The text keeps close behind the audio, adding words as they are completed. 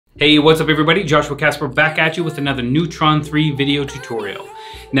Hey, what's up everybody? Joshua Casper back at you with another Neutron 3 video tutorial.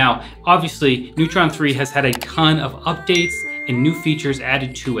 Now, obviously, Neutron 3 has had a ton of updates and new features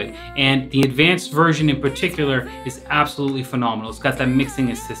added to it, and the advanced version in particular is absolutely phenomenal. It's got that mixing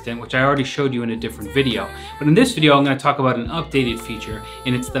assistant, which I already showed you in a different video. But in this video, I'm going to talk about an updated feature,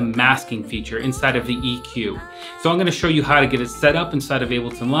 and it's the masking feature inside of the EQ. So I'm going to show you how to get it set up inside of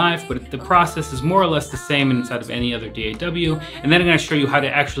Ableton Live, but the process is more or less the same inside of any other DAW, and then I'm going to show you how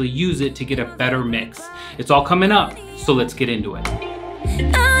to actually use it to get a better mix. It's all coming up, so let's get into it.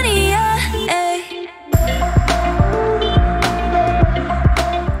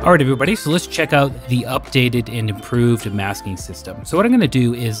 All right, everybody, so let's check out the updated and improved masking system. So what I'm gonna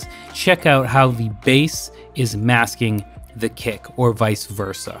do is check out how the bass is masking the kick or vice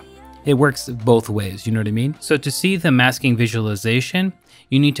versa. It works both ways, you know what I mean? So to see the masking visualization,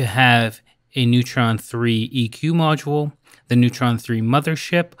 you need to have a Neutron 3 EQ module, the Neutron 3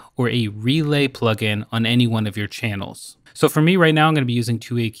 mothership, or a relay plugin on any one of your channels. So for me right now, I'm going to be using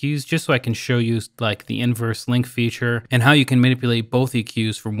two EQs just so I can show you like the inverse link feature and how you can manipulate both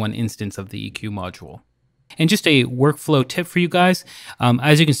EQs from one instance of the EQ module. And just a workflow tip for you guys,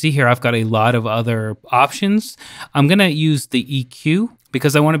 as you can see here, I've got a lot of other options. I'm going to use the EQ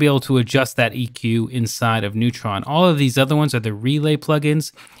because I want to be able to adjust that EQ inside of Neutron. All of these other ones are the relay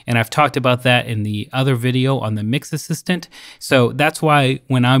plugins, and I've talked about that in the other video on the mix assistant. So that's why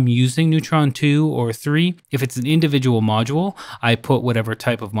when I'm using Neutron 2 or 3, if it's an individual module, I put whatever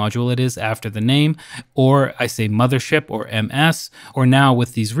type of module it is after the name, or I say mothership or MS, or now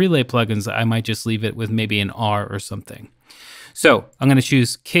with these relay plugins, I might just leave it with maybe an R or something. So I'm going to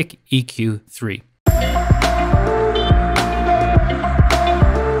choose Kick EQ 3.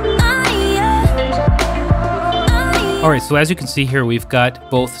 All right, so as you can see here, we've got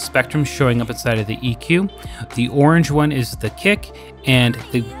both spectrums showing up inside of the EQ. The orange one is the kick, and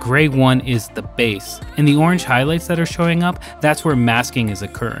the gray one is the bass. And the orange highlights that are showing up, that's where masking is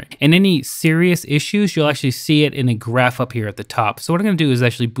occurring. And any serious issues, you'll actually see it in a graph up here at the top. So what I'm gonna do is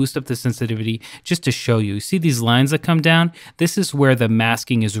actually boost up the sensitivity just to show you. See these lines that come down? This is where the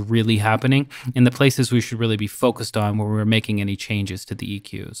masking is really happening, and the places we should really be focused on when we're making any changes to the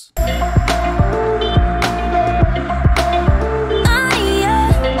EQs.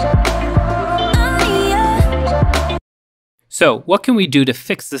 So what can we do to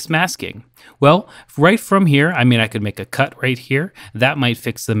fix this masking? Well, right from here, I mean, I could make a cut right here. That might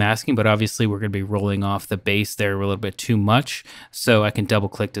fix the masking, but obviously we're going to be rolling off the bass there a little bit too much. So I can double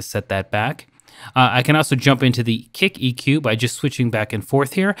click to set that back. I can also jump into the kick EQ by just switching back and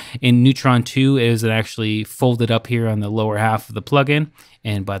forth here. In Neutron 2, it is actually folded up here on the lower half of the plugin.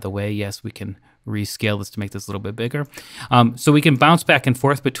 And by the way, yes, we can rescale this to make this a little bit bigger. So we can bounce back and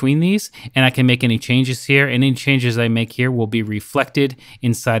forth between these, and I can make any changes here, and any changes I make here will be reflected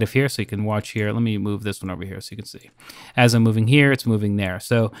inside of here. So you can watch here. Let me move this one over here so you can see. As I'm moving here, it's moving there.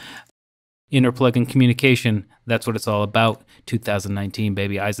 So inner plugin communication, that's what it's all about. 2019,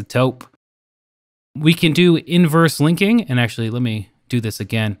 baby, iZotope. We can do inverse linking, and actually, let me do this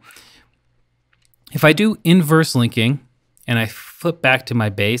again. If I do inverse linking, and I flip back to my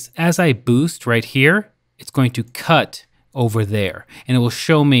bass, as I boost right here, it's going to cut over there. And it will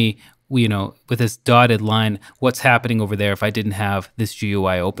show me, you know, with this dotted line, what's happening over there if I didn't have this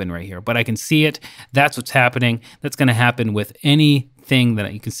GUI open right here. But I can see it. That's what's happening. That's going to happen with anything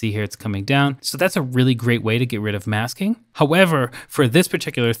that you can see here. It's coming down. So that's a really great way to get rid of masking. However, for this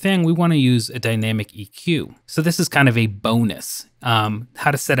particular thing, we want to use a dynamic EQ. So this is kind of a bonus.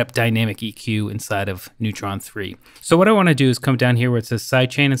 How to set up dynamic EQ inside of Neutron 3. So what I want to do is come down here where it says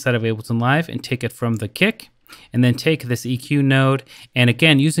sidechain inside of Ableton Live and take it from the kick, and then take this EQ node, and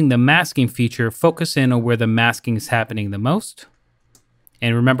again, using the masking feature, focus in on where the masking is happening the most.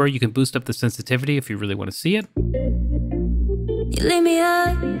 And remember, you can boost up the sensitivity if you really want to see it. You leave me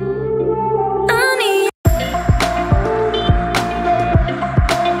up.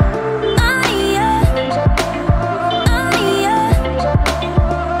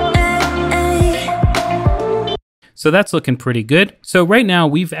 So that's looking pretty good. So right now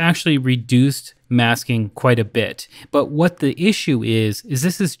we've actually reduced masking quite a bit. But what the issue is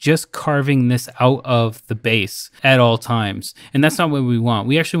this is just carving this out of the bass at all times. And that's not what we want.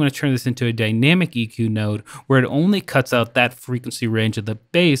 We actually want to turn this into a dynamic EQ node where it only cuts out that frequency range of the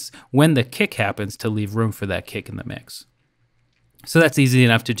bass when the kick happens to leave room for that kick in the mix. So that's easy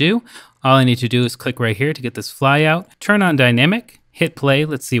enough to do. All I need to do is click right here to get this fly out, turn on dynamic, hit play,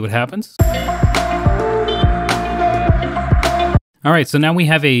 let's see what happens. All right, so now we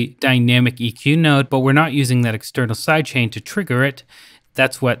have a dynamic EQ node, but we're not using that external sidechain to trigger it.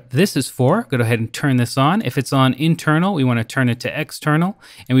 That's what this is for. Go ahead and turn this on. If it's on internal, we want to turn it to external,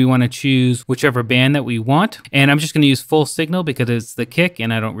 and we want to choose whichever band that we want. And I'm just going to use full signal because it's the kick,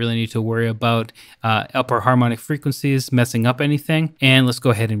 and I don't really need to worry about upper harmonic frequencies messing up anything. And let's go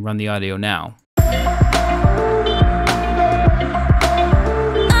ahead and run the audio now.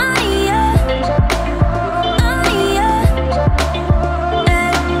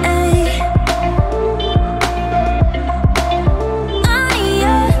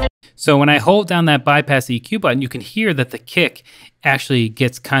 So when I hold down that bypass EQ button, you can hear that the kick actually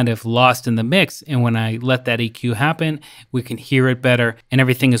gets kind of lost in the mix. And when I let that EQ happen, we can hear it better and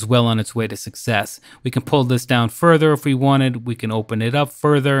everything is well on its way to success. We can pull this down further if we wanted. We can open it up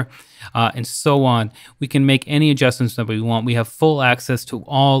further and so on. We can make any adjustments that we want. We have full access to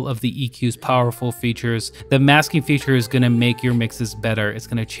all of the EQ's powerful features. The masking feature is going to make your mixes better. It's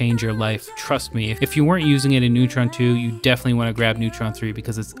going to change your life. Trust me. If you weren't using it in Neutron 2, you definitely want to grab Neutron 3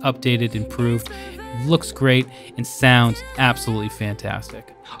 because it's updated, improved, looks great, and sounds absolutely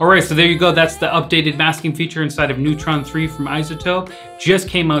fantastic. All right, so there you go. That's the updated masking feature inside of Neutron 3 from iZotope. Just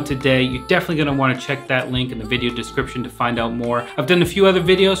came out today. You're definitely going to want to check that link in the video description to find out more. I've done a few other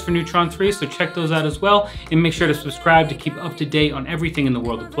videos for Neutron 3, so check those out as well. And make sure to subscribe to keep up to date on everything in the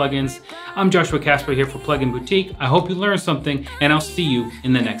world of plugins. I'm Joshua Casper here for Plugin Boutique. I hope you learned something, and I'll see you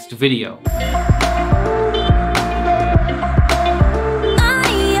in the next video.